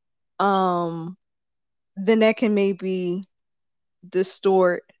 um, then that can maybe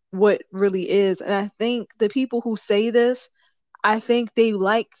distort what really is. And I think the people who say this, I think they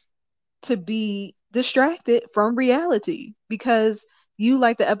like to be distracted from reality because you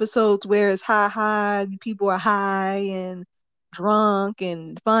like the episodes where it's high, people are high and drunk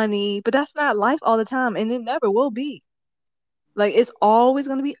and funny, but that's not life all the time and it never will be. Like it's always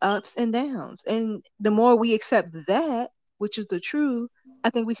going to be ups and downs. And the more we accept that, which is the truth, I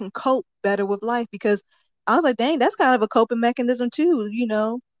think we can cope better with life because I was like, dang, that's kind of a coping mechanism too,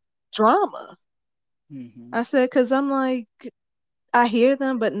 drama. hmm I said, because I'm like, I hear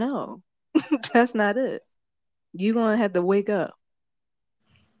them, but no, that's not it. You're gonna have to wake up.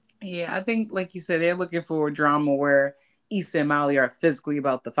 Yeah, I think like you said, they're looking for a drama where Issa and Molly are physically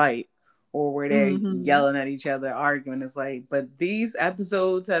about to fight or where they're Mm-hmm. yelling at each other, arguing. It's like, but these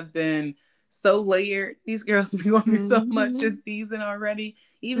episodes have been so layered. These girls have been going through so much Mm-hmm. this season already.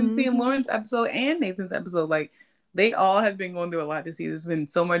 Even seeing Mm-hmm. Lauren's episode and Nathan's episode, like they all have been going through a lot this season. There's been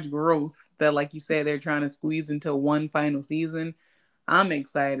so much growth that, like you said, they're trying to squeeze into one final season. I'm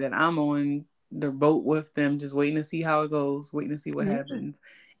excited. I'm on the boat with them, just waiting to see how it goes, waiting to see what Yeah. happens.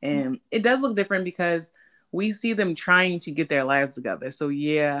 And it does look different because we see them trying to get their lives together. So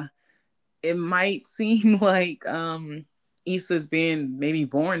yeah, it might seem like Issa's being maybe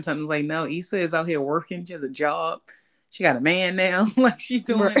boring. Something's like, no, Issa is out here working. She has a job. She got a man now. Like she's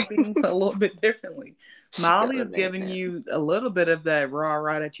doing Right. things a little bit differently. She got Molly a is giving man. you a little bit of that rah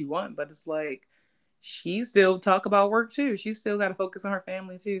rah that you want, but it's like she still talk about work too. She still got to focus on her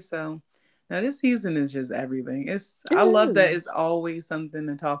family too. So now this season is just everything. It's It I love that it's is. always something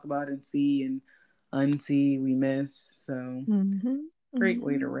to talk about and see and unsee we miss. So Mm-hmm. great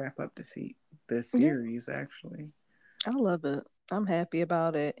way to Mm-hmm. wrap up this Yeah, series actually. I love it. I'm happy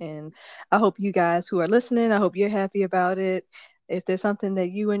about it. And I hope you guys who are listening, I hope you're happy about it. If there's something that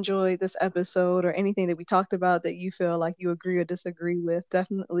you enjoyed this episode or anything that we talked about that you feel like you agree or disagree with,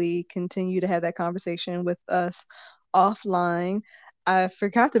 definitely continue to have that conversation with us offline. I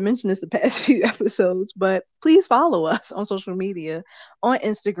forgot to mention this the past few episodes, but please follow us on social media on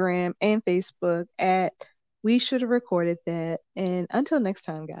Instagram and Facebook at We Should Have Recorded That. And until next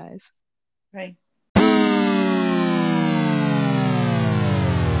time, guys. Bye.